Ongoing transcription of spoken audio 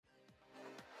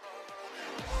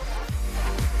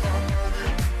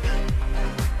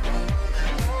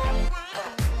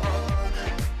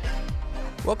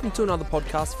Welcome to another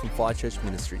podcast from Fire Church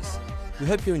Ministries. We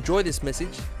hope you enjoy this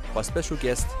message by special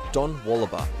guest Don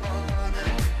Wallabar.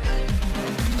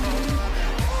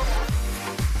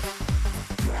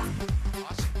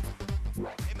 Awesome.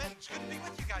 Amen. It's good to be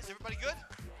with you guys. Everybody good?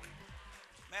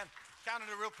 Man, counting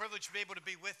it a real privilege to be able to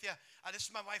be with you. This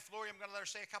is my wife, Lori. I'm going to let her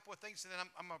say a couple of things, and then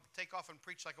I'm going to take off and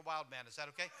preach like a wild man. Is that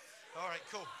okay? All right,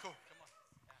 cool. Come on.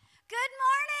 Good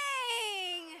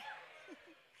morning.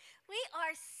 We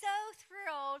are so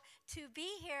thrilled to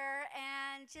be here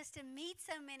and just to meet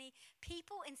so many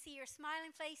people and see your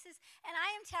smiling faces. And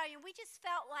I am telling you, we just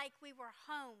felt like we were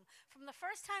home. From the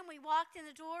first time we walked in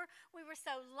the door, we were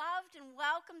so loved and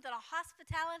welcomed, that our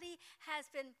hospitality has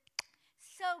been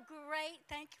so great.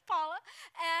 Thank you, Paula.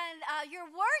 And your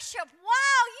worship,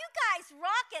 wow, you guys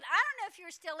rock it. I don't know if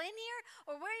you're still in here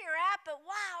or where you're at, but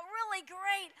wow, really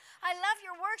great. I love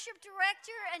your worship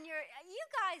director, and you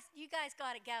guys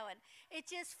got it going. It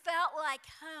just felt like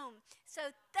home. So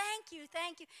thank you.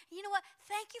 You know what?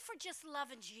 Thank you for just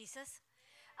loving Jesus.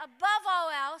 Above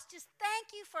all else, just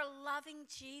thank you for loving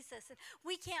Jesus. And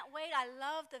we can't wait. I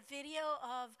love the video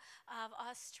of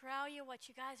Australia, what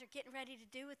you guys are getting ready to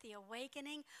do with the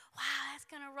awakening. Wow, that's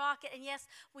going to rock it. And yes,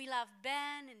 we love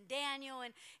Ben and Daniel.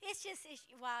 And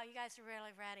wow, you guys are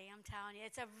really ready, I'm telling you.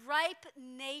 It's a ripe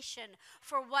nation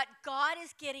for what God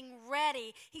is getting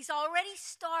ready. He's already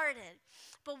started,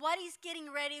 but what he's getting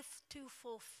ready to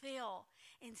fulfill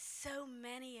in so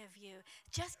many of you.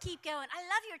 Just keep going. I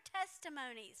love your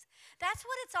testimonies. That's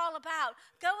what it's all about,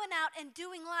 going out and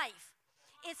doing life.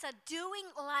 It's a doing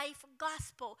life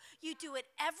gospel. You do it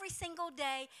every single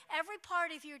day, every part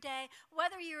of your day,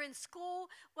 whether you're in school,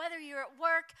 whether you're at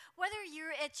work, whether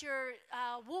you're at your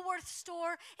Woolworth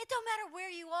store. It don't matter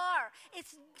where you are.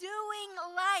 It's doing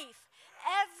life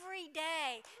every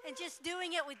day and just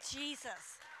doing it with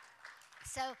Jesus.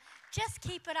 So just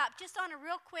keep it up. Just on a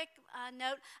real quick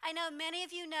note, I know many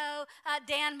of you know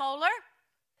Dan Moeller.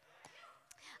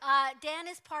 Dan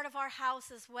is part of our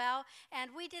house as well,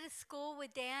 and we did a school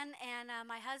with Dan and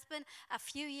my husband a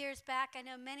few years back. I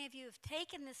know many of you have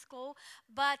taken this school,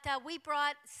 but we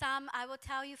brought some. I will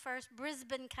tell you first,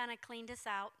 Brisbane kind of cleaned us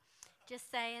out.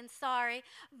 Just saying, sorry.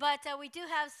 But we do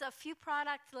have a few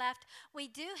products left. We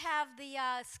do have the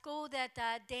school that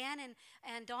Dan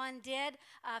and Dawn did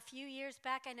a few years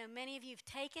back. I know many of you have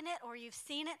taken it or you've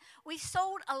seen it. We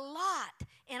sold a lot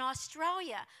in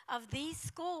Australia of these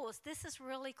schools. This is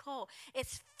really cool.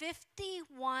 It's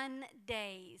 51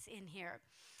 days in here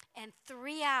and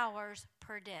 3 hours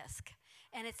per disc.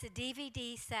 And it's a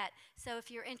DVD set. So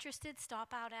if you're interested,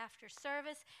 stop out after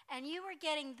service. And you were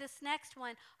getting this next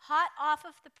one hot off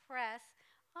of the press.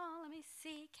 Oh, let me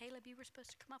see. Caleb, you were supposed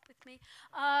to come up with me.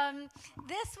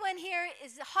 This one here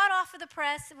is hot off of the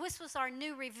press. This was our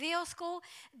new Reveal School.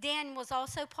 Dan was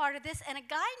also part of this. And a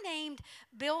guy named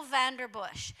Bill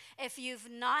Vanderbush. If you've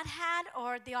not had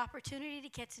or the opportunity to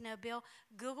get to know Bill,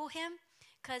 Google him,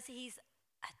 because he's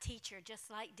a teacher just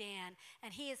like Dan.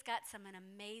 And he has got an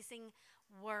amazing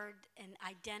word and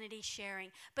identity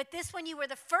sharing. But this one, you were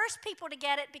the first people to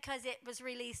get it because it was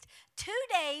released 2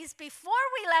 days before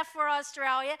we left for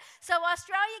Australia. So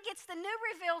Australia gets the new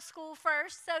Reveal School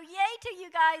first. So yay to you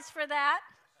guys for that.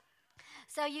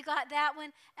 So you got that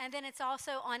one, and then it's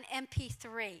also on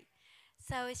MP3.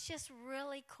 So it's just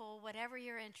really cool, whatever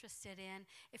you're interested in.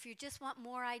 If you just want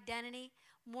more identity,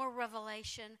 more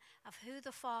revelation of who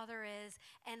the Father is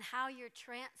and how you're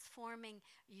transforming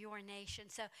your nation.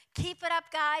 So keep it up,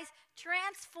 guys.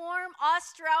 Transform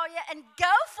Australia and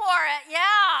go for it.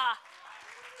 Yeah.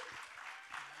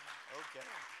 Okay.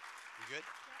 You good?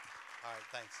 All right,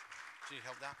 thanks. Do you need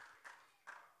help down?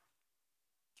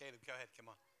 Caleb, go ahead. Come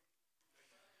on.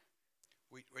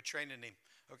 We're training him.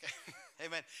 Okay.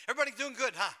 Amen. Everybody doing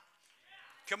good, huh?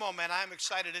 Come on, man. I'm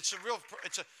excited. It's a real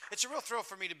thrill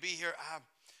for me to be here.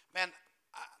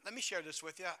 Let me share this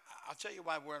with you. I'll tell you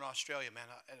why we're in Australia, man.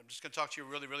 I'm just going to talk to you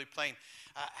really, really plain.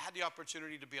 I had the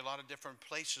opportunity to be a lot of different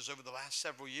places over the last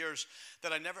several years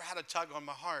that I never had a tug on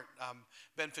my heart.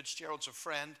 Ben Fitzgerald's a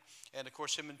friend, and of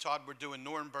course, him and Todd were doing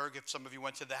Nuremberg, if some of you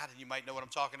went to that, and you might know what I'm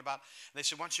talking about. And they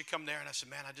said, why don't you come there? And I said,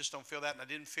 man, I just don't feel that, and I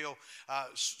didn't feel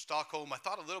Stockholm. I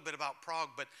thought a little bit about Prague,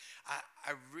 but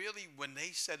I really, when they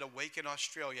said Awaken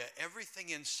Australia, everything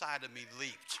inside of me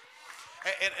leaped.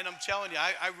 And I'm telling you,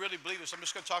 I really believe this. I'm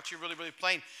just going to talk to you really, really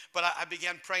plain. But I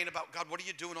began praying about, God, what are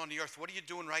you doing on the earth? What are you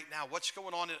doing right now? What's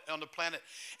going on the planet?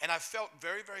 And I felt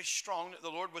very, very strong that the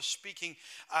Lord was speaking.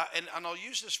 And I'll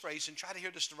use this phrase and try to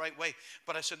hear this the right way.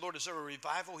 But I said, Lord, is there a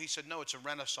revival? He said, no, it's a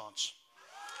renaissance.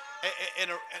 And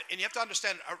you have to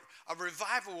understand, a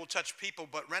revival will touch people,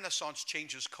 but renaissance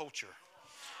changes culture.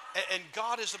 And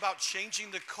God is about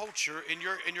changing the culture in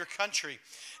your country.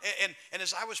 And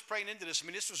as I was praying into this, I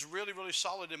mean, this was really, really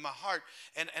solid in my heart.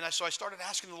 So I started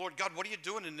asking the Lord, God, what are you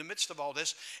doing in the midst of all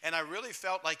this? And I really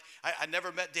felt like I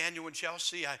never met Daniel and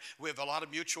Chelsea. We have a lot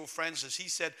of mutual friends, as he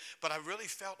said. But I really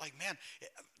felt like, man,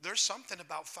 there's something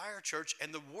about Fire Church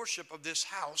and the worship of this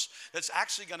house that's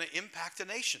actually going to impact the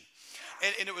nation.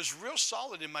 And it was real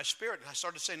solid in my spirit. And I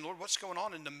started saying, Lord, what's going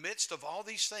on in the midst of all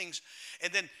these things?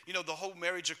 And then, the whole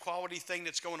marriage equality thing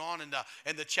that's going on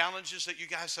and the challenges that you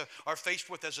guys are faced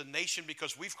with as a nation,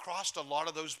 because we've crossed a lot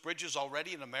of those bridges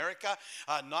already in America.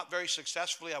 Not very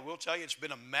successfully, I will tell you. It's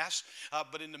been a mess.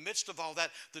 But in the midst of all that,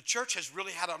 the church has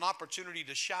really had an opportunity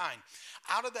to shine.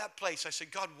 Out of that place, I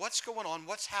said, God, what's going on?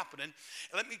 What's happening?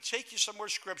 And let me take you somewhere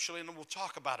scripturally, and then we'll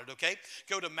talk about it, okay?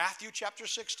 Go to Matthew chapter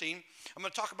 16. I'm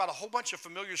going to talk about a whole bunch of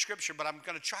familiar scripture, but I'm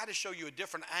going to try to show you a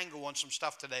different angle on some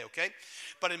stuff today, okay?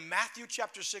 But in Matthew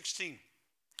chapter 16,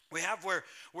 we have where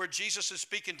Jesus is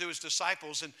speaking to his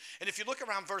disciples. And if you look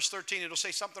around verse 13, it'll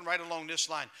say something right along this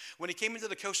line. When he came into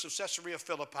the coast of Caesarea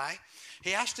Philippi,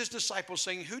 he asked his disciples,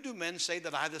 saying, who do men say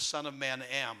that I, the Son of Man,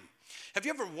 am? Have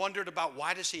you ever wondered about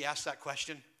why does he ask that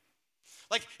question?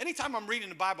 Like, anytime I'm reading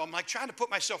the Bible, I'm like trying to put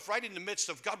myself right in the midst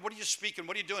of, God, what are you speaking?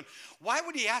 What are you doing? Why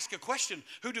would he ask a question?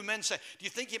 Who do men say? Do you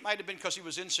think it might have been because he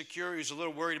was insecure? He was a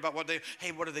little worried about what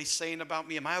are they saying about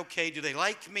me? Am I okay? Do they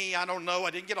like me? I don't know.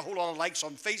 I didn't get a whole lot of likes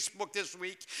on Facebook this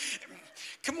week.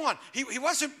 Come on. It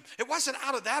wasn't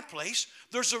out of that place.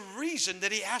 There's a reason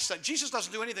that he asked that. Jesus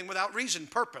doesn't do anything without reason,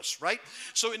 purpose, right?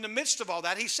 So in the midst of all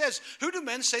that, he says, who do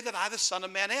men say that I, the Son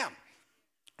of Man, am?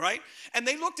 Right? And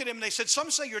they looked at him and they said, some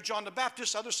say you're John the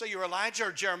Baptist, others say you're Elijah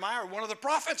or Jeremiah or one of the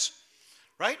prophets.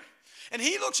 Right? And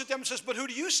he looks at them and says, but who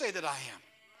do you say that I am?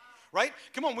 Right?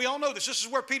 Come on, we all know this. This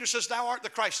is where Peter says, thou art the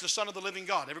Christ, the Son of the living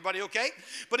God. Everybody okay?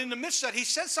 But in the midst of that, he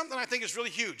said something I think is really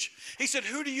huge. He said,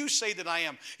 who do you say that I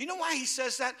am? You know why he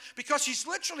says that? Because he's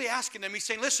literally asking them, he's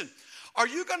saying, listen, are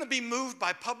you going to be moved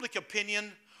by public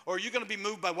opinion, or are you going to be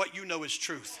moved by what you know is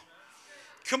truth?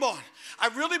 Come on. I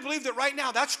really believe that right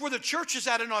now that's where the church is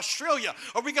at in Australia.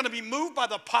 Are we going to be moved by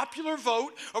the popular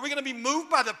vote? Are we going to be moved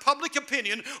by the public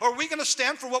opinion? Or are we going to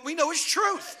stand for what we know is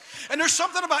truth? And there's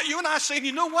something about you and I saying,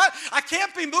 you know what? I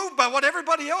can't be moved by what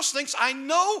everybody else thinks. I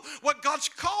know what God's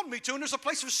called me to. And there's a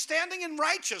place of standing in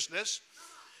righteousness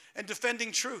and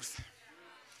defending truth.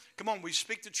 Come on, we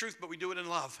speak the truth, but we do it in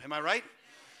love. Am I right?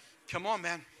 Come on,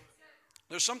 man.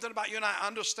 There's something about you and I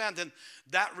understanding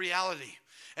that reality.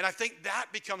 And I think that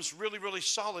becomes really, really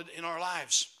solid in our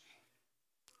lives.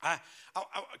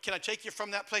 Can I take you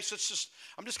from that place?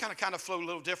 I'm just kind of flow a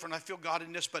little different. I feel God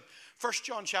in this. But 1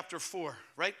 John chapter 4,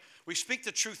 right? We speak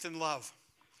the truth in love.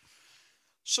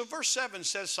 So verse 7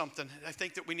 says something I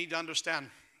think that we need to understand.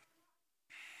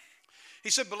 He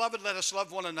said, beloved, let us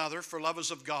love one another, for love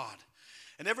is of God.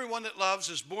 And everyone that loves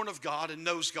is born of God and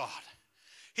knows God.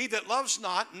 He that loves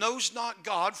not knows not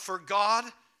God, for God,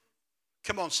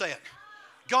 come on, say it.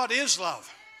 God is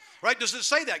love, right? Does it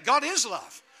say that? God is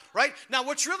love, right? Now,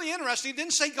 what's really interesting, it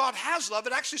didn't say God has love.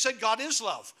 It actually said God is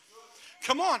love.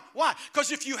 Come on. Why?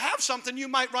 Because if you have something, you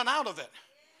might run out of it.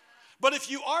 But if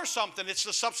you are something, it's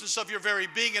the substance of your very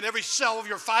being and every cell of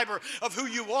your fiber of who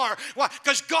you are. Why?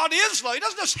 Because God is love. He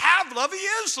doesn't just have love. He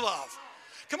is love.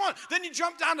 Come on. Then you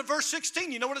jump down to verse 16.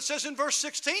 You know what it says in verse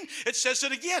 16? It says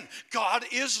it again. God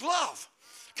is love.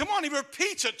 Come on, he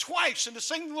repeats it twice in the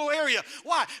same little area.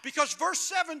 Why? Because verse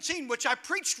 17, which I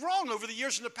preached wrong over the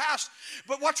years in the past,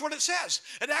 but watch what it says.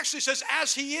 It actually says,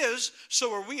 as he is,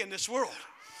 so are we in this world.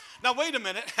 Now, wait a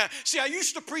minute. See, I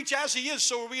used to preach as he is,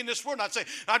 so are we in this world. And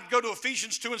I'd go to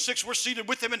Ephesians 2 and 6, we're seated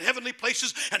with him in heavenly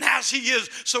places, and as he is,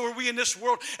 so are we in this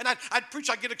world. And I'd preach,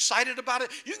 I'd get excited about it.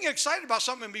 You can get excited about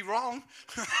something and be wrong.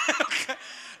 Okay.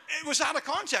 It was out of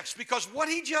context, because what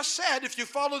he just said, if you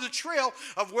follow the trail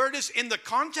of where it is in the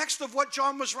context of what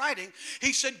John was writing,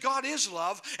 he said God is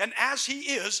love, and as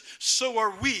he is, so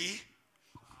are we.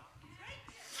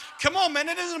 Come on, man,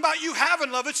 it isn't about you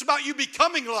having love, it's about you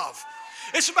becoming love.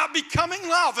 It's about becoming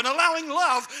love and allowing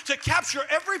love to capture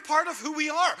every part of who we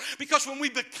are. Because when we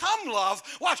become love,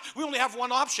 watch, we only have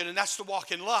one option, and that's to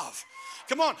walk in love.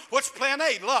 Come on, what's plan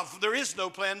A? Love. There is no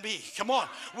plan B. Come on.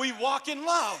 We walk in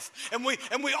love. And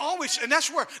we always, and that's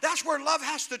where love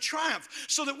has to triumph.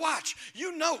 So that, watch,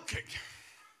 you know,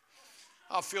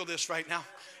 I'll feel this right now.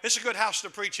 It's a good house to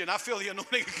preach in. I feel the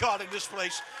anointing of God in this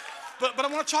place. But I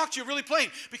want to talk to you really plain,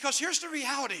 because here's the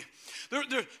reality.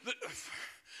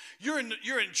 You're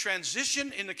in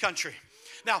transition in the country.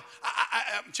 Now,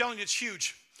 I'm telling you, it's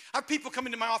huge. I have people come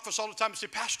into my office all the time and say,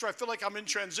 Pastor, I feel like I'm in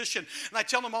transition. And I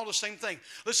tell them all the same thing.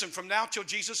 Listen, from now till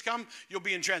Jesus comes, you'll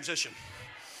be in transition.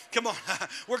 Come on.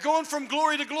 We're going from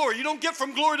glory to glory. You don't get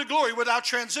from glory to glory without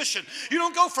transition. You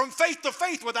don't go from faith to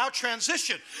faith without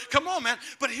transition. Come on, man.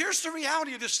 But here's the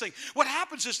reality of this thing. What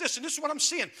happens is this, and this is what I'm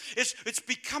seeing. It's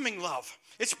becoming love.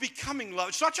 It's becoming love.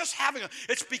 It's not just having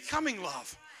it's becoming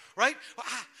love. Right?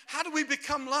 How do we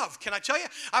become love? Can I tell you?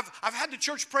 I've had the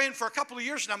church praying for a couple of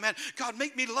years now, man. God,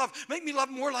 make me love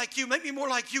more like you. Make me more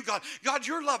like you, God. God,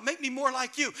 your love, make me more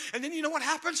like you. And then you know what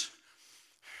happens?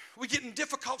 We get in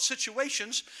difficult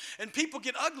situations and people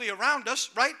get ugly around us,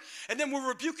 right? And then we're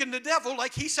rebuking the devil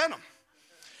like he sent them.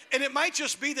 And it might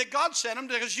just be that God sent them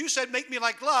because you said, make me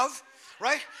like love,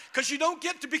 right? Because you don't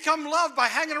get to become love by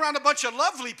hanging around a bunch of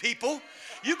lovely people.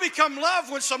 You become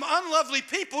love when some unlovely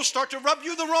people start to rub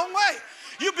you the wrong way.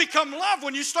 You become love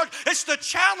when you start. It's the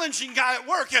challenging guy at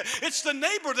work. It's the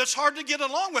neighbor that's hard to get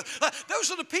along with.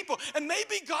 Those are the people. And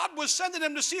maybe God was sending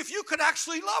them to see if you could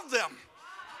actually love them.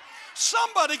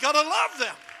 Somebody got to love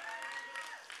them.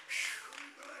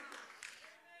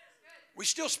 We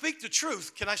still speak the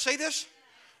truth. Can I say this?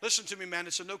 Listen to me, man.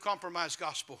 It's a no compromise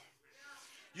gospel.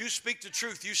 You speak the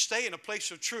truth. You stay in a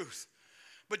place of truth.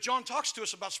 But John talks to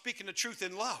us about speaking the truth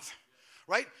in love,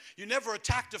 right? You never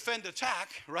attack, defend, attack,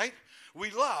 right? We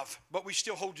love, but we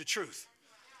still hold the truth.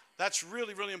 That's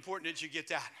really, really important that you get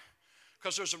that.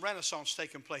 Because there's a renaissance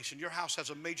taking place, and your house has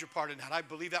a major part in that. I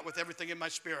believe that with everything in my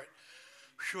spirit.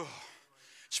 Whew.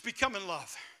 It's becoming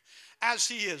love. As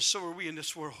he is, so are we in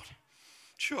this world.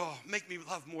 Sure, make me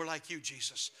love more like you,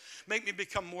 Jesus. Make me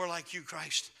become more like you,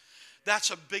 Christ. That's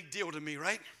a big deal to me,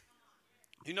 right?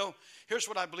 You know, here's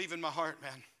what I believe in my heart,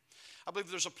 man. I believe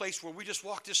there's a place where we just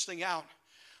walk this thing out.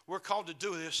 We're called to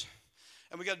do this,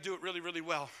 and we got to do it really, really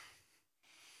well.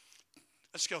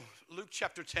 Let's go. Luke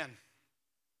chapter 10.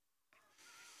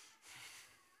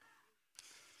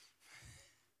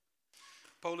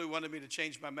 Polu wanted me to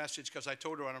change my message because I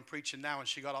told her what I'm preaching now, and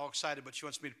she got all excited, but she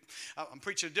wants me to, I'm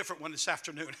preaching a different one this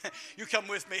afternoon. You come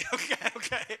with me,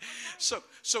 okay. So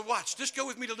watch. Just go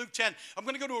with me to Luke 10. I'm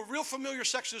going to go to a real familiar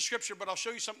section of Scripture, but I'll show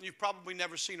you something you've probably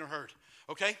never seen or heard,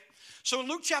 okay? So in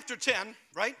Luke chapter 10,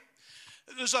 right,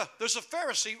 there's a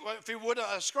Pharisee, if you would,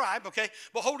 a scribe, okay?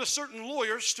 Behold, a certain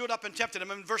lawyer stood up and tempted him.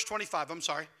 In verse 25, I'm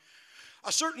sorry.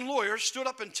 A certain lawyer stood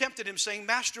up and tempted him, saying,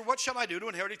 Master, what shall I do to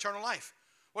inherit eternal life?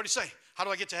 What did he say? How do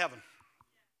I get to heaven?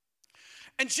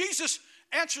 And Jesus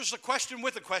answers the question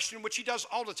with a question, which he does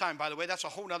all the time, by the way. That's a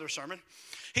whole other sermon.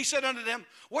 He said unto them,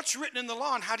 what's written in the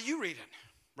law, and how do you read it?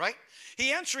 Right?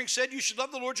 He answering said, you should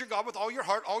love the Lord your God with all your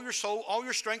heart, all your soul, all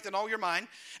your strength, and all your mind,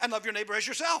 and love your neighbor as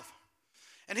yourself.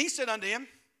 And he said unto him,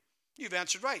 you've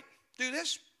answered right. Do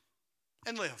this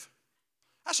and live.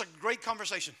 That's a great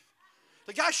conversation.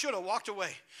 The guy should have walked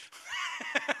away.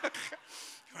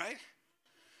 Right?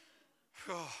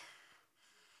 Oh.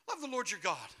 Love the Lord your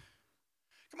God.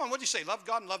 Come on, what do you say? Love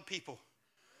God and love people.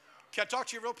 Can I talk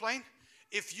to you real plain?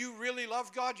 If you really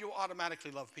love God, you'll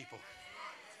automatically love people.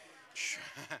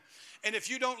 And if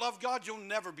you don't love God, you'll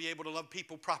never be able to love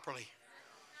people properly.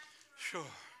 Sure.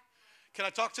 Can I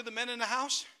talk to the men in the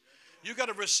house? You got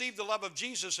to receive the love of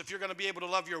Jesus if you're going to be able to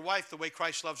love your wife the way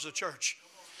Christ loves the church.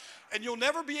 And you'll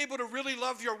never be able to really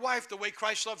love your wife the way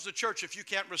Christ loves the church if you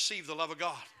can't receive the love of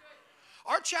God.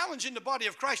 Our challenge in the body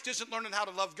of Christ isn't learning how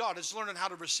to love God. It's learning how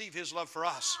to receive his love for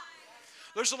us.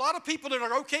 There's a lot of people that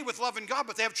are okay with loving God,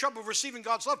 but they have trouble receiving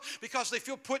God's love because they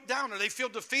feel put down or they feel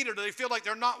defeated or they feel like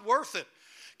they're not worth it.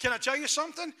 Can I tell you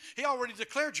something? He already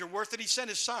declared you're worth it. He sent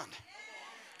his son.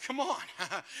 Come on.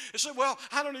 You say, well,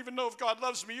 I don't even know if God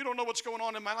loves me. You don't know what's going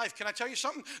on in my life. Can I tell you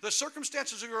something? The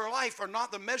circumstances of your life are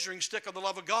not the measuring stick of the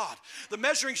love of God. The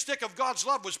measuring stick of God's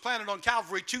love was planted on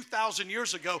Calvary 2,000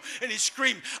 years ago, and he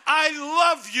screamed, I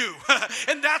love you.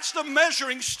 And that's the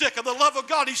measuring stick of the love of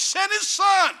God. He sent his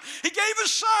son. He gave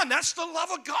his son. That's the love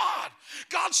of God.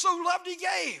 God so loved, he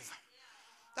gave.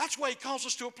 That's why he calls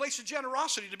us to a place of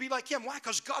generosity, to be like him. Why?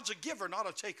 Because God's a giver, not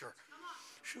a taker.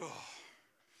 Sure.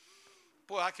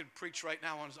 Boy, I could preach right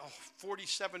now on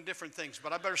 47 different things,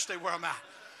 but I better stay where I'm at.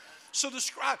 So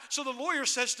the lawyer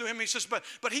says to him, he says,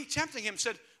 but he tempting him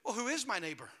said, well, who is my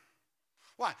neighbor?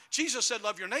 Why? Jesus said,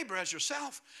 love your neighbor as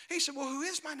yourself. He said, well, who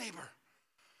is my neighbor?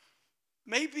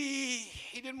 Maybe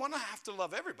he didn't want to have to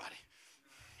love everybody.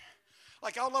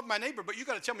 Like, I'll love my neighbor, but you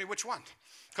got to tell me which one.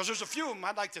 Because there's a few of them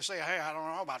I'd like to say, hey, I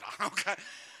don't know about that. Okay.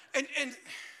 And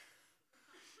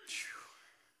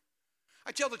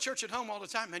I tell the church at home all the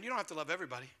time, man, you don't have to love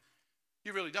everybody.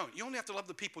 You really don't. You only have to love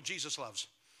the people Jesus loves.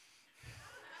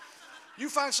 You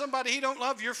find somebody he don't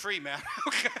love, you're free, man.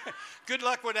 Okay. Good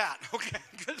luck with that. Okay.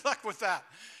 Good luck with that.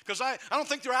 Because I don't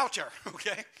think they're out there.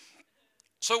 Okay.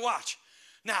 So watch.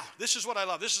 Now, this is what I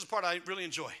love. This is the part I really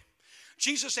enjoy.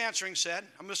 Jesus answering said,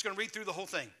 I'm just going to read through the whole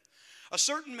thing. A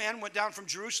certain man went down from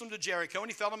Jerusalem to Jericho, and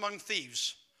he fell among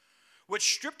thieves,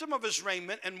 which stripped him of his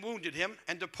raiment and wounded him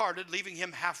and departed, leaving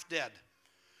him half dead.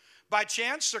 By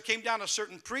chance, there came down a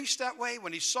certain priest that way.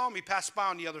 When he saw him, he passed by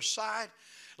on the other side.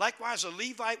 Likewise, a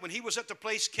Levite, when he was at the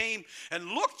place, came and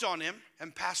looked on him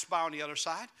and passed by on the other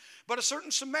side. But a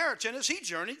certain Samaritan, as he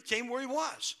journeyed, came where he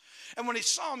was. And when he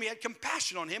saw him, he had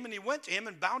compassion on him, and he went to him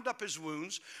and bound up his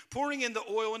wounds, pouring in the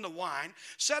oil and the wine,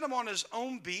 set him on his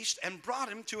own beast, and brought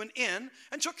him to an inn,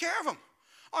 and took care of him.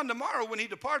 On the morrow, when he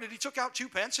departed, he took out 2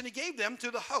 pence, and he gave them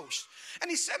to the host. And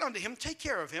he said unto him, take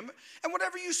care of him, and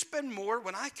whatever you spend more,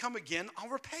 when I come again, I'll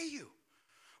repay you.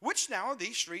 Which now of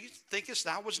these 3 thinkest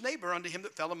thou was neighbor unto him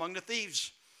that fell among the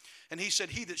thieves? And he said,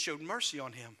 he that showed mercy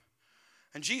on him.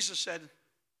 And Jesus said,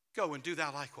 go and do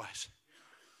thou likewise.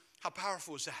 How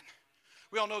powerful is that?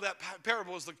 We all know that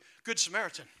parable is the Good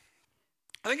Samaritan.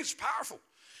 I think it's powerful.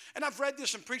 And I've read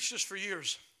this and preached this for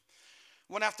years.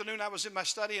 One afternoon I was in my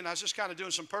study and I was just kind of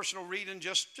doing some personal reading,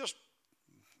 just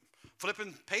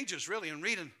flipping pages really and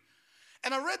reading.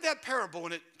 And I read that parable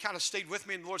and it kind of stayed with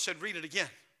me, and the Lord said, read it again.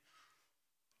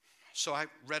 So I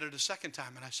read it a second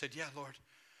time and I said, yeah, Lord,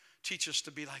 teach us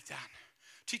to be like that.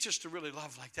 Teach us to really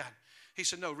love like that. He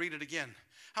said, no, read it again.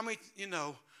 How many,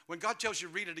 when God tells you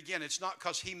read it again, it's not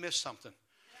because he missed something.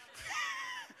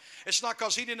 It's not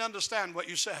because he didn't understand what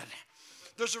you said.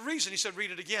 There's a reason he said,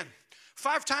 read it again.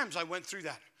 5 times I went through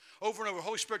that. Over and over,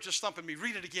 Holy Spirit just thumping me,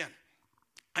 read it again.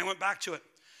 I went back to it.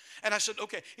 And I said,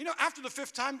 okay, after the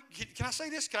 5th time, can I say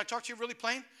this? Can I talk to you really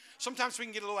plain? Sometimes we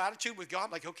can get a little attitude with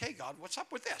God, like, okay, God, what's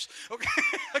up with this? Okay,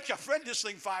 I've read this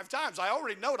thing 5 times. I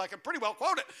already know it. I can pretty well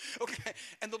quote it. Okay,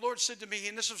 and the Lord said to me,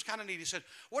 and this was kind of neat, he said,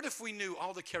 what if we knew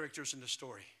all the characters in the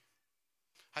story?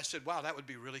 I said, wow, that would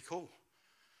be really cool.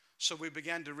 So we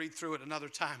began to read through it another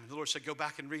time. The Lord said, go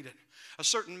back and read it. A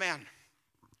certain man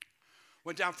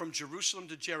went down from Jerusalem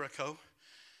to Jericho,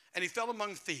 and he fell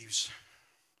among thieves,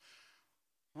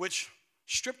 which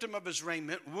stripped him of his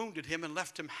raiment, wounded him, and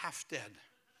left him half dead.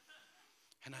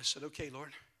 And I said, okay,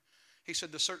 Lord. He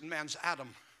said, the certain man's Adam.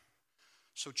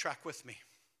 So track with me.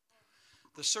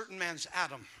 The certain man's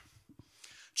Adam.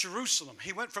 Jerusalem.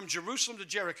 He went from Jerusalem to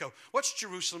Jericho. What's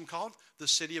Jerusalem called? The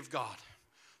city of God.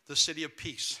 The city of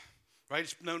peace. Right?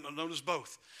 It's known as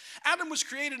both. Adam was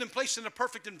created and placed in a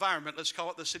perfect environment. Let's call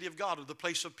it the city of God, or the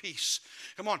place of peace.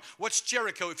 Come on. What's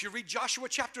Jericho? If you read Joshua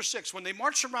chapter 6, when they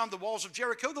march around the walls of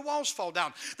Jericho, the walls fall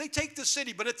down. They take the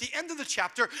city. But at the end of the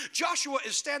chapter, Joshua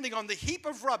is standing on the heap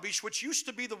of rubbish, which used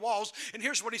to be the walls. And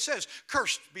here's what he says.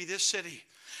 Cursed be this city.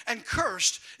 And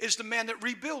cursed is the man that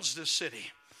rebuilds this city.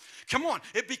 Come on.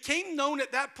 It became known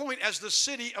at that point as the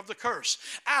city of the curse.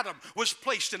 Adam was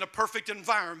placed in a perfect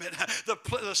environment,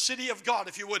 the city of God,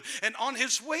 if you would. And on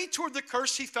his way toward the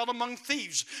curse, he fell among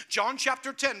thieves. John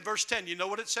chapter 10, verse 10. You know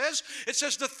what it says? It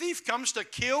says the thief comes to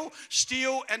kill,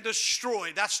 steal, and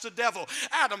destroy. That's the devil.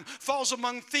 Adam falls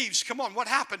among thieves. Come on, what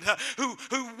happened? Who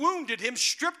wounded him,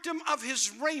 stripped him of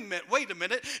his raiment. Wait a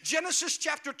minute. Genesis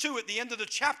chapter 2, at the end of the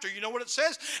chapter, you know what it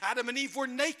says? Adam and Eve were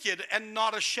naked and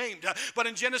not ashamed. But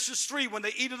in Genesis 3, when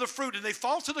they eat of the fruit and they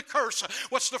fall to the curse,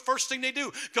 what's the first thing they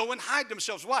do? Go and hide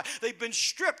themselves. Why? They've been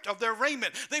stripped of their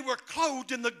raiment. They were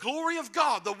clothed in the glory of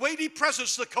God, the weighty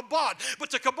presence, the kabod. But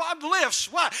the kabod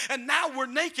lifts. Why? And now we're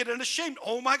naked and ashamed.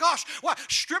 Oh my gosh. Why?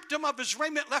 Stripped him of his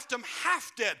raiment, left him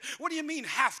half dead. What do you mean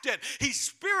half dead? He's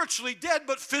spiritually dead,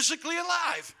 but physically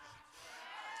alive.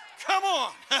 Come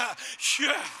on.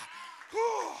 Yeah.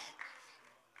 Whew.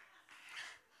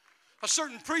 A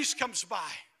certain priest comes by.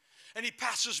 And he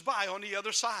passes by on the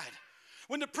other side.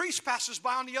 When the priest passes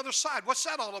by on the other side, what's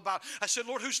that all about? I said,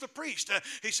 Lord, who's the priest?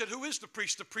 He said, who is the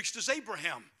priest? The priest is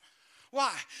Abraham.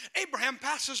 Why? Abraham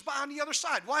passes by on the other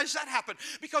side. Why does that happen?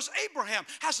 Because Abraham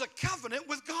has a covenant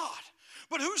with God.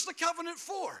 But who's the covenant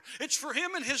for? It's for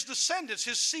him and his descendants,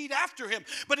 his seed after him.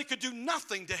 But it could do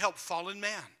nothing to help fallen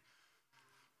man.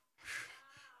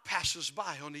 Passes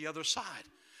by on the other side.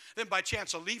 Then by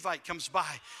chance a Levite comes by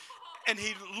and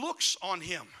he looks on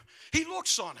him. He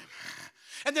looks on him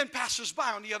and then passes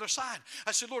by on the other side.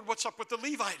 I said, Lord, what's up with the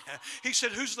Levite? He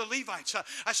said, who's the Levites?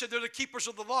 I said, they're the keepers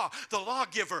of the law. The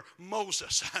lawgiver,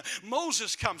 Moses.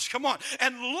 Moses comes, come on,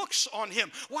 and looks on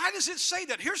him. Why does it say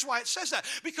that? Here's why it says that.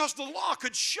 Because the law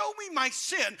could show me my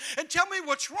sin and tell me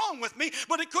what's wrong with me,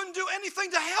 but it couldn't do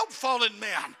anything to help fallen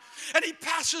man. And he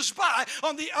passes by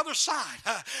on the other side.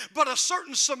 But a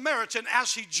certain Samaritan,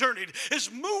 as he journeyed,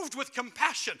 is moved with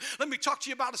compassion. Let me talk to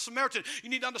you about a Samaritan. You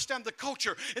need to understand the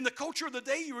culture. In the culture of the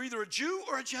day, you're either a Jew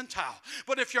or a Gentile.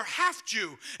 But if you're half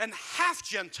Jew and half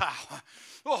Gentile,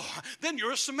 then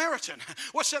you're a Samaritan.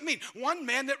 What's that mean? One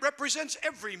man that represents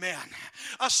every man.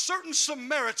 A certain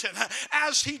Samaritan,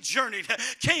 as he journeyed,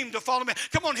 came to fallen man.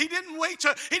 Come on, he didn't wait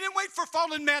for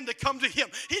fallen man to come to him.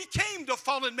 He came to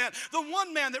fallen man. The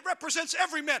one man that represents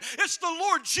every man. It's the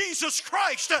Lord Jesus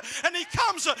Christ. And he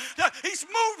comes, he's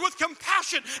moved with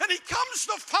compassion, and he comes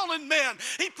to fallen man.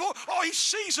 He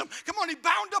sees him. Come on, he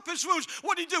bound up his wounds.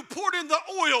 What did he do? Poured in the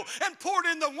oil and poured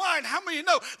in the wine. How many of you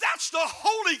know that's the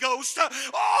Holy Ghost? And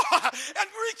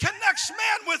reconnects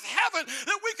man with heaven,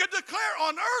 that we could declare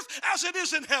on earth as it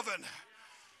is in heaven.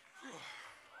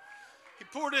 He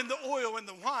poured in the oil and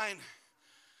the wine,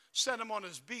 set him on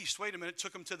his beast. Wait a minute,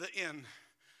 took him to the inn.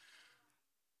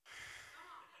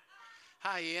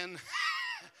 Hi, inn.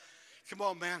 Come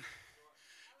on, man.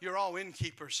 You're all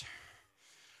innkeepers.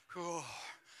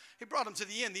 He brought him to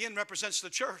the inn. The inn represents the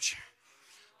church.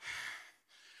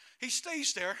 He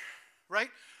stays there, right,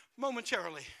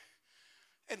 momentarily.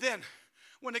 And then,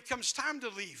 when it comes time to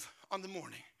leave on the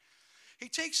morning, he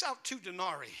takes out 2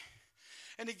 denarii,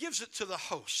 and he gives it to the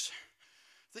host,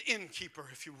 the innkeeper,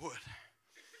 if you would,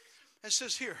 and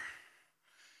says, here,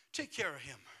 take care of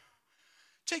him.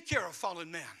 Take care of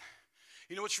fallen man.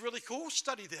 You know what's really cool?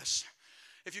 Study this.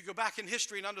 If you go back in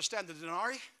history and understand, the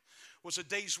denarii was a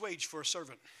day's wage for a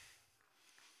servant.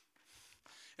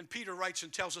 And Peter writes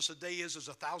and tells us a day is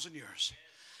 1,000 years,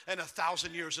 and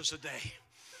 1,000 years is a day.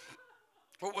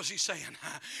 What was he saying?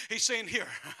 He's saying, here,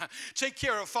 take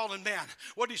care of fallen man.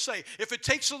 What did he say? If it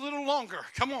takes a little longer,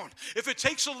 come on. If it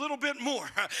takes a little bit more,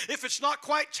 if it's not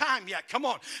quite time yet, come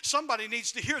on. Somebody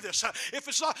needs to hear this. If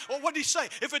it's not, well, what did he say?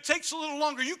 If it takes a little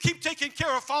longer, you keep taking care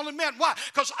of fallen man. Why?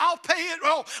 Because I'll pay it.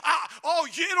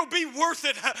 It'll be worth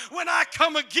it. When I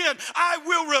come again, I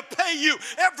will repay you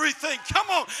everything. Come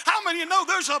on. How many of you know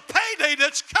there's a payday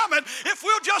that's coming if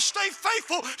we'll just stay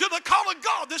faithful to the call of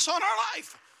God that's on our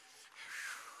life?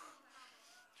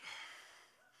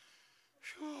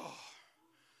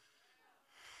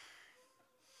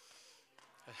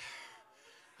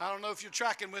 I don't know if you're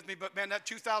tracking with me, but man, that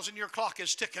 2,000-year clock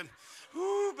is ticking.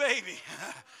 Ooh, baby.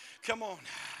 Come on.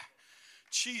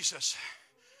 Jesus,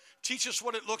 teach us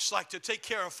what it looks like to take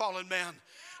care of fallen man.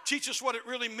 Teach us what it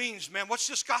really means, man. What's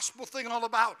this gospel thing all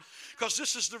about? Because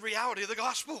this is the reality of the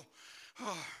gospel.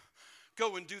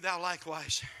 Go and do thou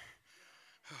likewise.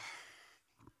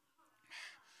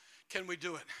 Can we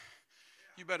do it?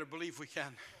 You better believe we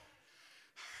can.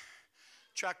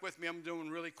 Track with me. I'm doing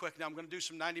really quick now. I'm going to do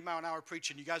some 90-mile-an-hour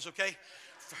preaching. You guys okay?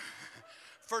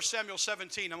 1 Samuel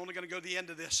 17. I'm only going to go to the end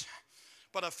of this.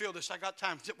 But I feel this. I got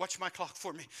time. Watch my clock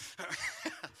for me.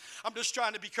 I'm just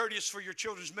trying to be courteous for your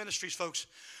children's ministries, folks.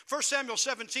 1 Samuel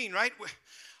 17, right?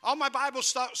 All my Bible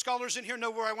scholars in here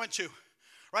know where I went to,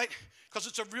 right? Because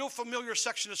it's a real familiar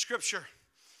section of Scripture.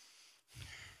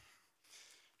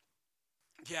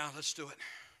 Yeah, let's do it.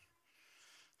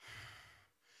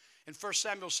 In 1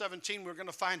 Samuel 17, we're going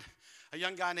to find a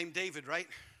young guy named David, right?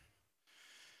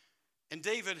 And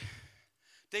David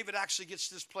actually gets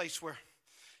to this place where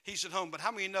he's at home. But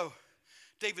how many of you know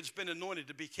David's been anointed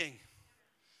to be king?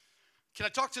 Can I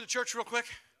talk to the church real quick?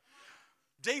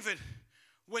 David,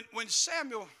 when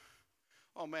Samuel,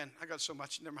 oh man, I got so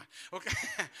much, never mind. Okay,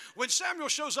 when Samuel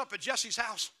shows up at Jesse's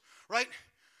house, right?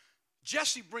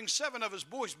 Jesse brings 7 of his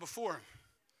boys before him.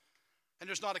 And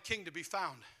there's not a king to be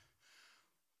found.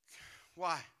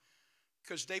 Why?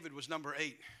 Because David was number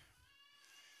 8.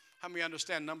 How many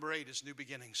understand number 8 is new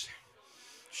beginnings?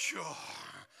 Sure.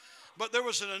 But there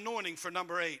was an anointing for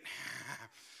number 8.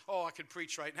 Oh, I could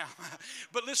preach right now.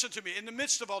 But listen to me. In the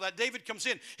midst of all that, David comes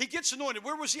in. He gets anointed.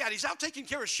 Where was he at? He's out taking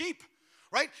care of sheep,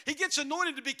 right? He gets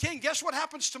anointed to be king. Guess what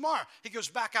happens tomorrow? He goes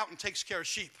back out and takes care of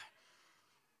sheep.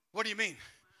 What do you mean?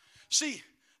 See,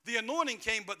 the anointing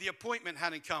came, but the appointment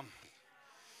hadn't come.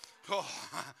 Oh,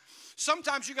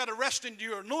 sometimes you got to rest in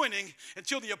your anointing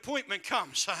until the appointment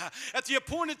comes. At the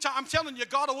appointed time, I'm telling you,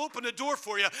 God will open the door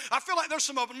for you. I feel like there's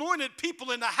some anointed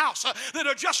people in the house that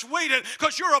are just waiting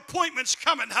because your appointment's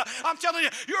coming. I'm telling you,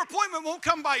 your appointment won't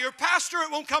come by your pastor.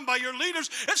 It won't come by your leaders.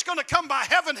 It's going to come by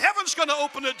heaven. Heaven's going to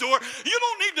open the door. You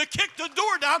don't need to kick the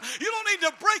door down. You don't need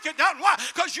to break it down. Why?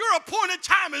 Because your appointed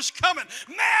time is coming.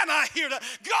 Man, I hear that.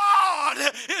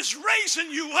 God is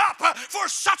raising you up for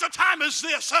such a time as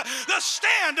this. To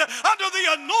stand under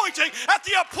the anointing at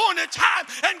the appointed time,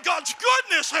 and God's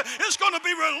goodness is going to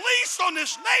be released on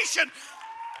this nation.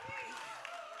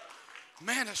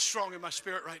 Man, that's strong in my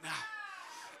spirit right now.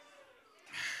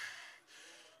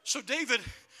 So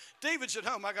David's at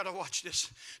home. I got to watch this.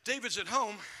 David's at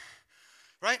home,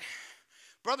 right?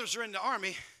 Brothers are in the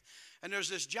army, and there's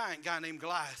this giant guy named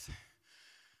Goliath.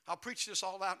 I'll preach this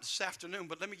all out this afternoon,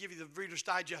 but let me give you the Reader's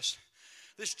Digest.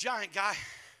 This giant guy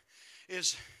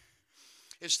is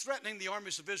threatening the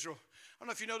armies of Israel. I don't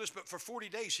know if you know this, but for 40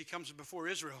 days he comes before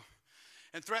Israel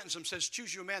and threatens them, says,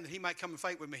 choose you a man that he might come and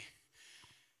fight with me.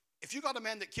 If you got a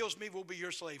man that kills me, we'll be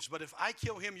your slaves. But if I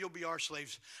kill him, you'll be our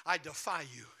slaves. I defy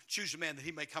you. Choose a man that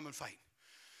he may come and fight.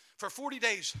 For 40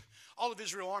 days, all of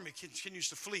Israel's army continues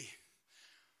to flee.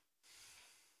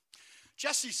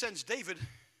 Jesse sends David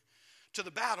to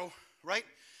the battle, right?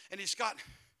 And he's got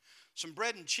some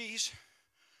bread and cheese.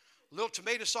 A little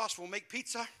tomato sauce will make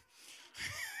pizza.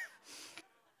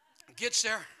 Gets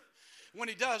there. When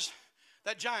he does,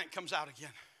 that giant comes out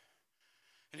again.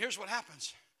 And here's what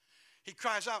happens. He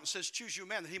cries out and says, choose you a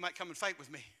man that he might come and fight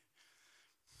with me.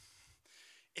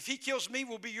 If he kills me,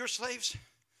 we'll be your slaves.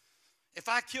 If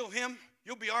I kill him,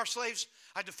 you'll be our slaves.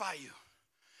 I defy you.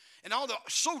 And all the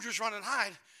soldiers run and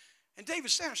hide. And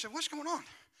David's standing and said, what's going on?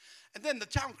 And then the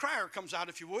town crier comes out,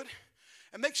 if you would,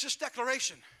 and makes this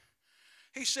declaration.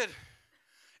 He said,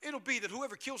 it'll be that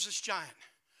whoever kills this giant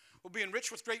will be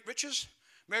enriched with great riches,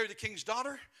 marry the king's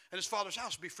daughter, and his father's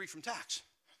house will be free from tax.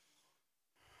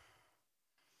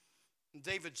 And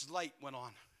David's light went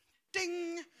on.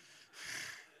 Ding!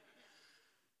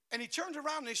 And he turned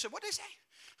around and he said, what'd they say?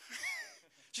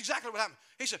 It's exactly what happened.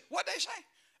 He said, what'd they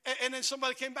say? And then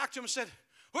somebody came back to him and said,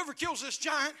 whoever kills this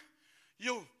giant,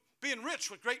 you'll be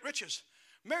enriched with great riches.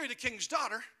 Marry the king's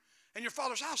daughter, and your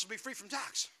father's house will be free from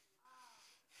tax.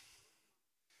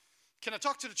 Can I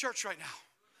talk to the church right now?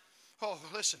 Oh,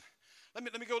 listen. Let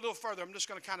me go a little further. I'm just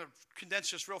going to kind of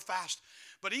condense this real fast.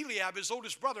 But Eliab, his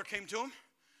oldest brother, came to him,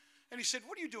 and he said,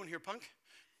 what are you doing here, punk?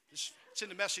 It's in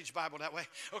the Message Bible that way.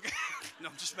 Okay. No,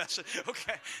 I'm just messing.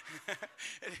 Okay.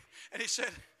 And he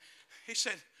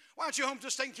said, why aren't you home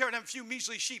just taking care of them few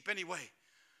measly sheep anyway?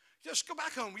 Just go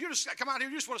back home. You just come out here.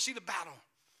 You just want to see the battle.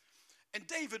 And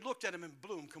David looked at him and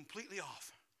blew him completely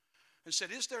off and said,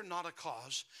 is there not a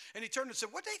cause? And he turned and said,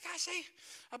 what did that guy say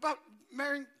about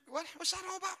marrying? What's that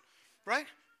all about? Right?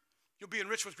 You'll be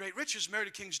enriched with great riches, marry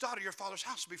the king's daughter, your father's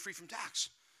house will be free from tax.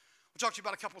 We'll talk to you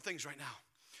about a couple of things right now.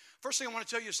 First thing I want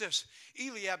to tell you is this.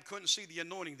 Eliab couldn't see the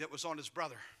anointing that was on his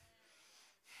brother.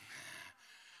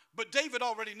 But David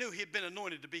already knew he had been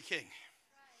anointed to be king.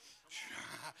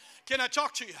 Can I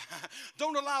talk to you?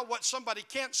 Don't allow what somebody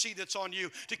can't see that's on you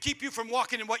to keep you from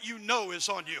walking in what you know is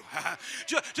on you.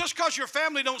 Just because your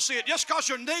family don't see it, just because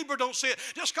your neighbor don't see it,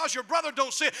 just because your brother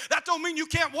don't see it, that don't mean you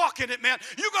can't walk in it, man.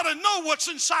 You got to know what's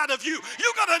inside of you.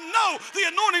 You got to know the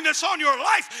anointing that's on your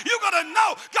life. You got to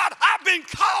know, God, I've been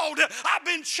called, I've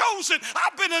been chosen,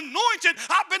 I've been anointed,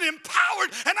 I've been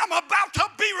empowered, and I'm about to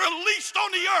be released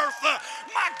on the earth.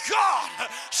 My God,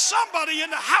 somebody in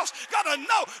the house got to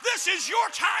know this is your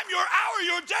time, your hour,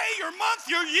 your day, your month,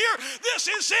 your year. This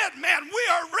is it, man. We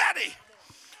are ready.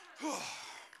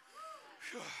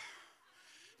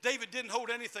 David didn't hold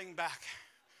anything back.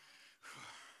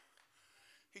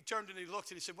 He turned and he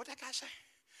looked and he said, what did that guy say?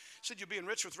 He said, you'll be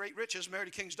enriched with great riches, marry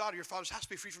the king's daughter, your father's house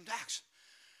will be free from tax.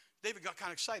 David got kind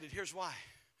of excited. Here's why.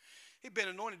 He'd been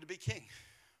anointed to be king.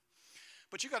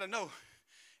 But you got to know,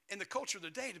 in the culture of the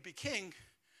day, to be king,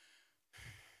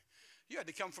 you had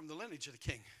to come from the lineage of the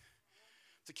king.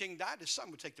 If the king died, his son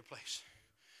would take the place.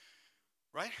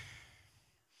 Right?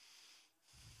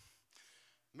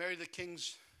 Marry the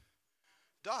king's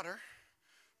daughter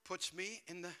puts me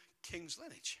in the king's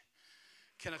lineage.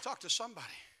 Can I talk to somebody?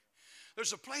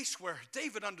 There's a place where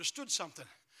David understood something.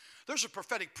 There's a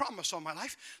prophetic promise on my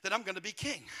life that I'm going to be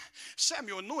king.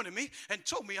 Samuel anointed me and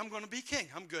told me I'm going to be king.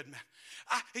 I'm good, man.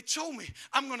 He told me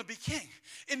I'm going to be king.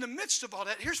 In the midst of all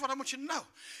that, here's what I want you to know.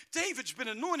 David's been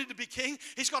anointed to be king.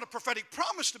 He's got a prophetic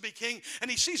promise to be king, and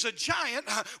he sees a giant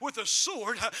with a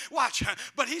sword. Watch,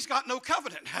 but he's got no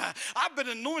covenant. I've been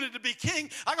anointed to be king.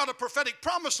 I got a prophetic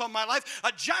promise on my life.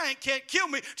 A giant can't kill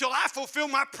me till I fulfill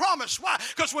my promise. Why?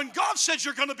 Because when God says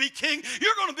you're going to be king,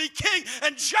 you're going to be king,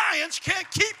 and giants can't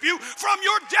keep you from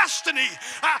your destiny.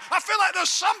 I feel like there's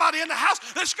somebody in the house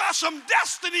that's got some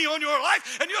destiny on your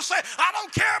life, and you'll say, I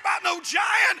don't care about no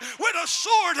giant with a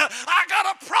sword. I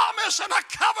got a promise and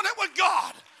a covenant with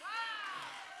God.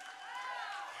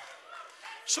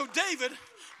 So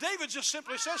David just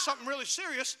simply says something really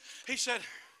serious. He said,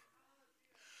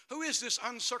 who is this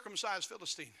uncircumcised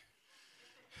Philistine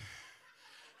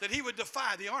that he would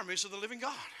defy the armies of the living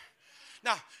God?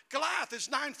 Now, Goliath is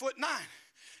 9'9".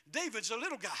 David's a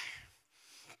little guy.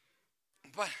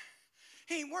 But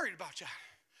he ain't worried about that.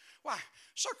 Why?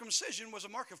 Circumcision was a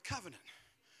mark of covenant.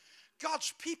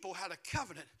 God's people had a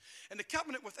covenant, and the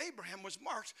covenant with Abraham was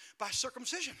marked by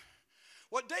circumcision.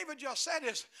 What David just said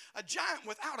is a giant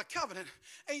without a covenant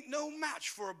ain't no match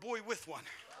for a boy with one.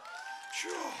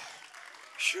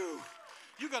 Shoo.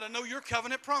 You got to know your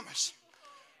covenant promise.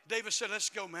 David said, let's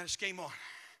go, man. It's game on.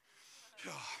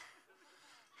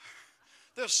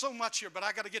 There's so much here, but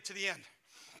I got to get to the end.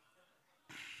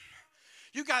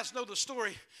 You guys know the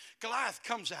story. Goliath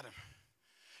comes at him.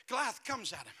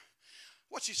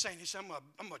 What's he saying? He said, I'm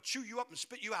going to chew you up and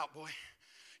spit you out, boy.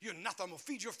 You're nothing. I'm going to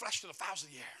feed your flesh to the fowls of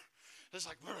the air. It's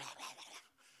like, blah, blah, blah, blah.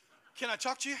 Can I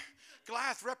talk to you?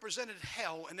 Goliath represented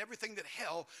hell and everything that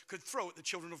hell could throw at the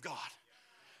children of God.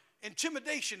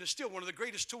 Intimidation is still one of the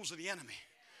greatest tools of the enemy.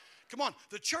 Come on,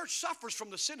 the church suffers from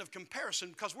the sin of comparison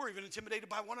because we're even intimidated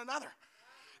by one another.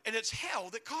 And it's hell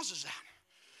that causes that.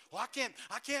 Well,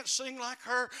 I can't sing like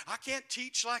her. I can't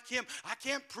teach like him. I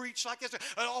can't preach like this. And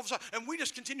all of a sudden, and we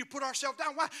just continue to put ourselves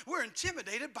down. Why? We're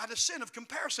intimidated by the sin of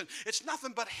comparison. It's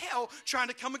nothing but hell trying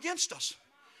to come against us.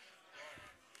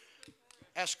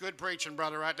 That's good preaching,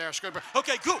 brother, right there. That's good.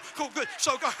 Okay, cool, good.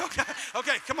 So,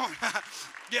 okay, come on.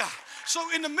 Yeah. So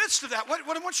in the midst of that, what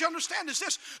I want you to understand is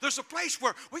this. There's a place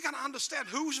where we got to understand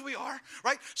whose we are,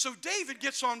 right? So David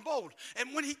gets on bold.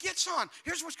 And when he gets on,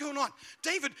 here's what's going on.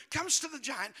 David comes to the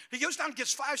giant. He goes down and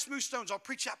gets 5 smooth stones. I'll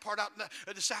preach that part out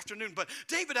this afternoon. But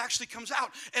David actually comes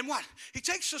out. And what? He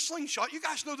takes a slingshot. You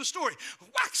guys know the story.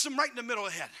 Whacks him right in the middle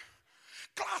of the head.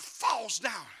 Goliath falls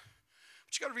down.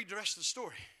 But you got to read the rest of the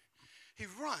story. He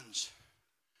runs,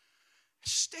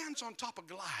 stands on top of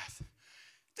Goliath.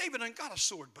 David ain't got a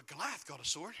sword, but Goliath got a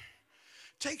sword.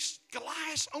 Takes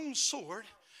Goliath's own sword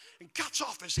and cuts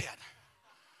off his head.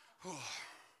 Oh.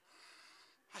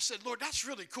 I said, Lord, that's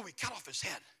really cool. He cut off his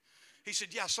head. He said,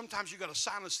 yeah, sometimes you got to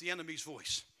silence the enemy's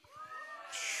voice.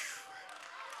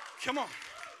 Come on.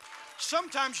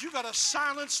 Sometimes you got to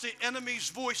silence the enemy's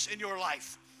voice in your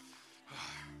life.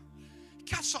 He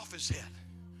cuts off his head.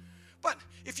 But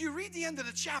if you read the end of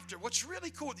the chapter, what's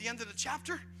really cool at the end of the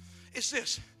chapter is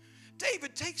this.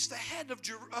 David takes the head of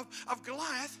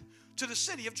Goliath to the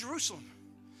city of Jerusalem.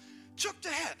 Took the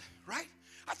head, right?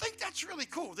 I think that's really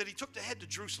cool that he took the head to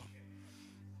Jerusalem.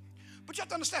 But you have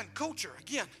to understand, culture,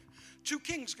 again, 2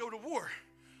 kings go to war.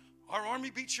 Our army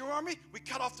beats your army, we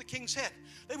cut off the king's head.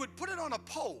 They would put it on a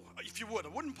pole, if you would, a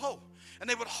wooden pole, and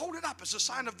they would hold it up as a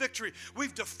sign of victory.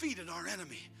 We've defeated our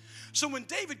enemy. So when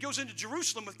David goes into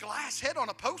Jerusalem with Goliath's head on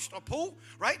a post, a pole,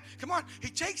 right? Come on, he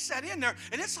takes that in there,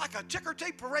 and it's like a ticker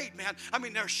tape parade, man. I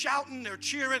mean, they're shouting, they're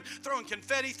cheering, throwing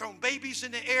confetti, throwing babies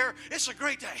in the air. It's a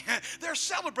great day. They're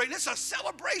celebrating. It's a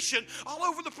celebration all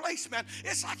over the place, man.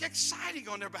 It's like exciting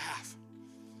on their behalf.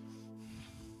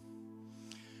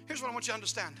 Here's what I want you to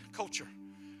understand. Culture.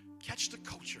 Catch the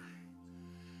culture.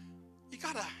 You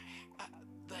got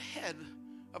the head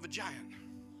of a giant.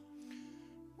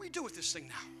 What do you do with this thing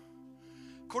now?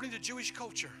 According to Jewish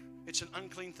culture, it's an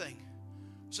unclean thing.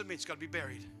 What does it mean? It's got to be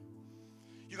buried.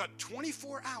 You got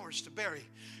 24 hours to bury.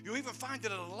 You even find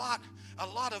that a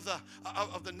lot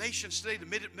of the nations today, the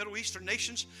Middle Eastern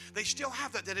nations, they still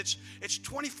have that it's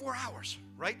 24 hours,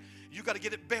 right? You got to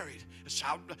get it buried. It's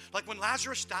how, like when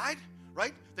Lazarus died,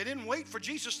 right? They didn't wait for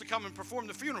Jesus to come and perform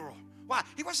the funeral. Why?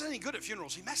 He wasn't any good at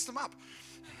funerals. He messed them up.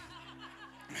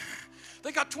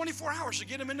 They got 24 hours to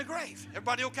get him in the grave.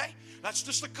 Everybody okay? That's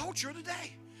just the culture of the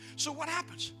day. So what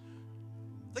happens?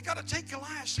 They got to take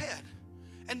Goliath's head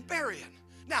and bury it.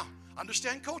 Now,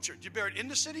 understand culture. Do you bury it in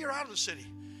the city or out of the city?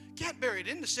 Can't bury it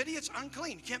in the city. It's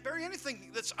unclean. You can't bury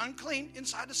anything that's unclean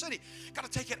inside the city. Got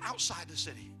to take it outside the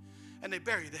city. And they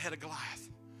bury the head of Goliath.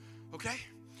 Okay?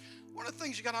 One of the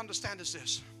things you got to understand is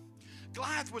this.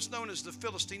 Goliath was known as the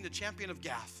Philistine, the champion of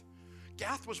Gath.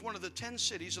 Gath was one of the 10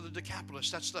 cities of the Decapolis.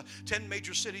 That's the 10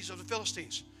 major cities of the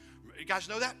Philistines. You guys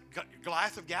know that?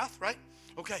 Goliath of Gath, right?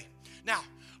 Okay. Now,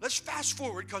 let's fast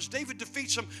forward because David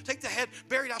defeats him, take the head,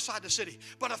 buried outside the city.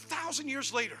 But 1,000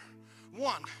 years later,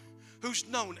 one who's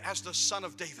known as the Son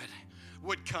of David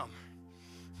would come.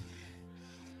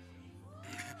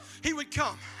 He would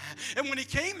come. And when he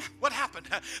came, what happened?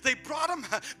 They brought him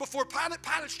before Pilate.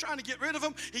 Pilate's trying to get rid of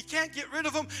him. He can't get rid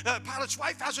of him. Pilate's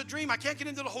wife has a dream. I can't get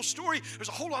into the whole story. There's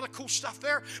a whole lot of cool stuff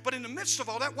there. But in the midst of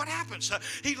all that, what happens?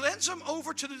 He lends him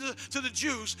over to the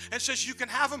Jews and says, you can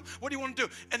have him. What do you want to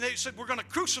do? And they said, we're going to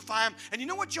crucify him. And you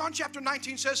know what John chapter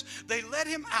 19 says? They led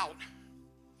him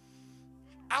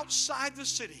outside the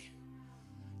city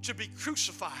to be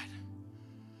crucified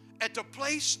at the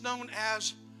place known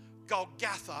as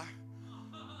Golgotha,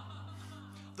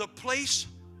 the place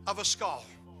of a skull.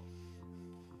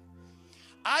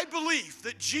 I believe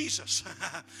that Jesus,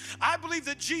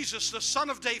 the son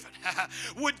of David,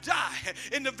 would die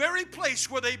in the very place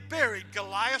where they buried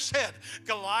Goliath's head,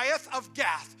 Goliath of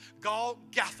Gath,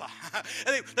 Golgotha.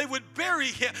 And they would bury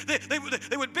him.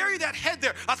 They would bury that head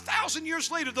there. 1,000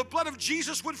 years later, the blood of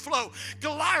Jesus would flow.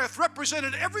 Goliath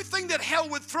represented everything that hell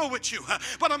would throw at you.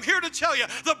 But I'm here to tell you,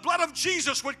 the blood of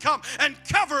Jesus would come and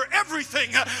cover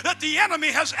everything that the enemy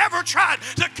has ever tried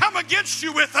to come against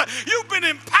you with. You've been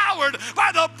empowered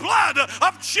by the blood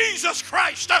of Jesus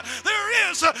Christ. There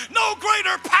is no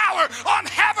greater power on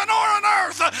heaven or on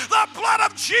earth. The blood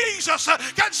of Jesus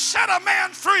can set a man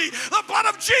free. The blood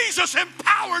of Jesus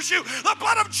empowers you. The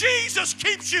blood of Jesus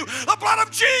keeps you. The blood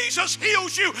of Jesus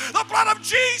heals you. The blood of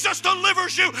Jesus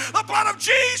delivers you. The blood of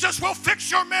Jesus will fix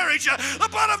your marriage. The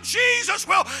blood of Jesus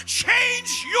will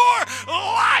change your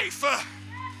life.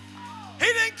 He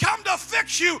didn't come to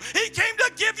fix you. He came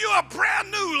to give you a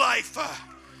brand new life.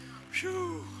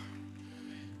 Phew.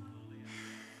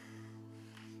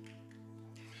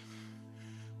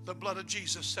 The blood of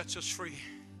Jesus sets us free.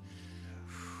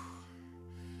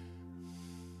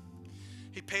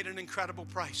 He paid an incredible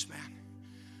price, man,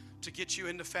 to get you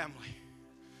into family.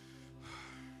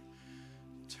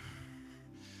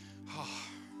 Oh.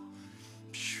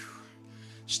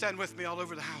 Stand with me all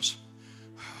over the house.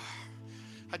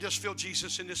 I just feel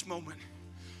Jesus in this moment.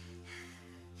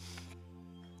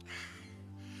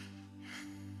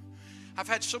 I've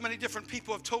had so many different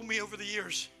people have told me over the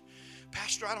years,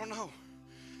 Pastor, I don't know.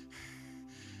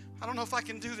 I don't know if I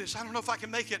can do this. I don't know if I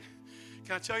can make it.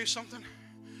 Can I tell you something?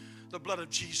 The blood of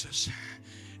Jesus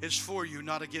is for you,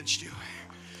 not against you.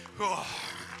 Oh.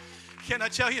 Can I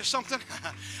tell you something?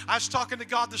 I was talking to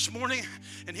God this morning,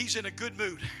 and He's in a good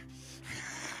mood.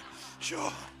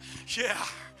 Sure. Yeah.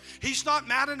 He's not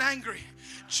mad and angry.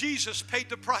 Jesus paid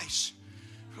the price.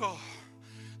 Oh,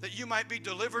 that you might be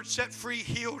delivered, set free,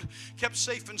 healed, kept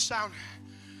safe and sound.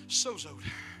 Sozoed.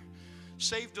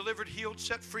 Saved, delivered, healed,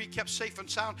 set free, kept safe and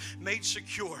sound, made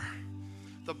secure.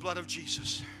 The blood of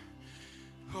Jesus.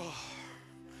 Oh,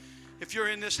 if you're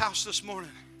in this house this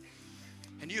morning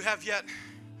and you have yet,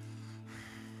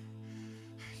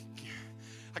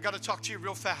 I got to talk to you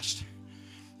real fast.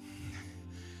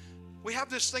 We have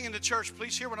this thing in the church.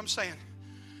 Please hear what I'm saying.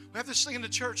 We have this thing in the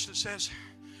church that says,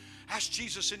 ask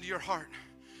Jesus into your heart.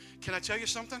 Can I tell you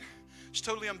something? It's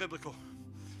totally unbiblical.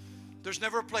 There's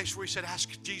never a place where He said,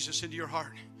 ask Jesus into your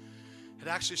heart. It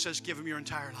actually says, give Him your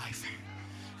entire life.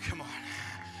 Come on.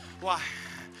 Why?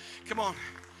 Come on.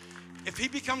 If He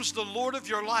becomes the Lord of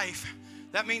your life,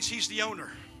 that means He's the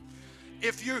owner.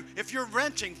 If you're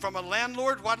renting from a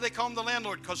landlord, why do they call him the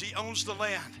landlord? Because he owns the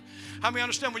land. How many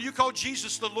understand when you call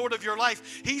Jesus the Lord of your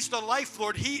life, He's the life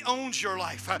Lord. He owns your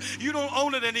life. You don't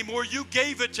own it anymore. You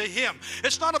gave it to Him.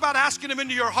 It's not about asking Him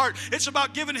into your heart. It's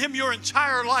about giving Him your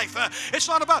entire life. It's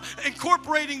not about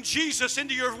incorporating Jesus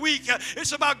into your week.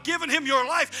 It's about giving Him your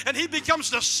life, and He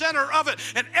becomes the center of it.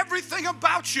 And everything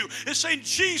about you is saying,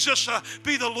 Jesus,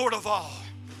 be the Lord of all.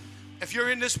 If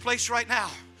you're in this place right now,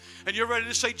 and you're ready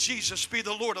to say, Jesus, be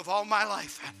the Lord of all my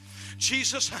life.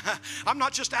 Jesus, I'm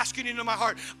not just asking you into my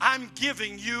heart. I'm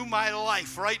giving you my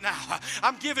life right now.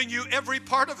 I'm giving you every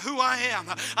part of who I am.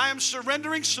 I am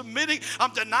surrendering, submitting.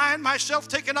 I'm denying myself,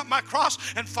 taking up my cross,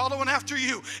 and following after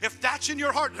you. If that's in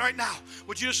your heart right now,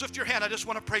 would you just lift your hand? I just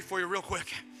want to pray for you real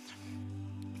quick.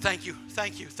 Thank you,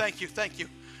 thank you, thank you, thank you.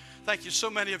 Thank you,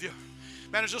 so many of you.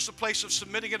 Man, it's just a place of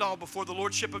submitting it all before the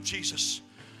Lordship of Jesus.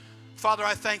 Father,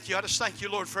 I thank you. I just thank you,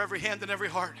 Lord, for every hand and every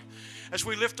heart. As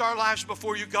we lift our lives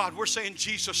before you, God, we're saying,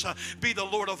 Jesus, be the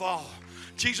Lord of all.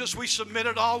 Jesus, we submit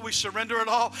it all. We surrender it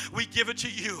all. We give it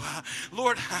to you.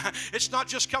 Lord, it's not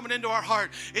just coming into our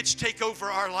heart. It's take over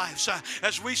our lives.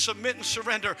 As we submit and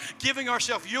surrender, giving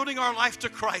ourselves, yielding our life to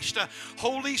Christ.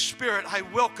 Holy Spirit, I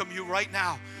welcome you right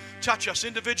now. Touch us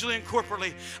individually and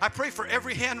corporately. I pray for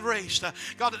every hand raised,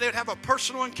 God, that they would have a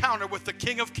personal encounter with the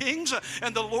King of Kings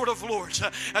and the Lord of Lords.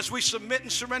 As we submit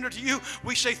and surrender to you,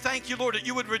 we say thank you, Lord, that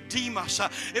you would redeem us.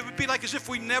 It would be like as if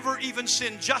we never even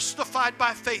sinned, justified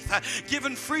by faith,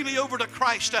 given freely over to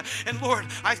Christ. And Lord,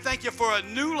 I thank you for a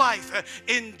new life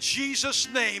in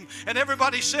Jesus' name. And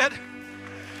everybody said,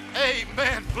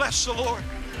 amen. Bless the Lord.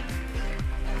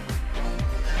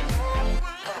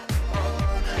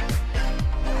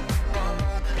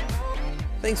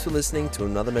 Thanks for listening to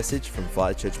another message from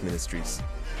Fire Church Ministries.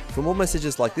 For more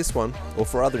messages like this one, or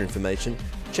for other information,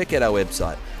 check out our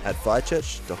website at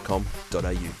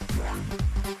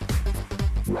firechurch.com.au.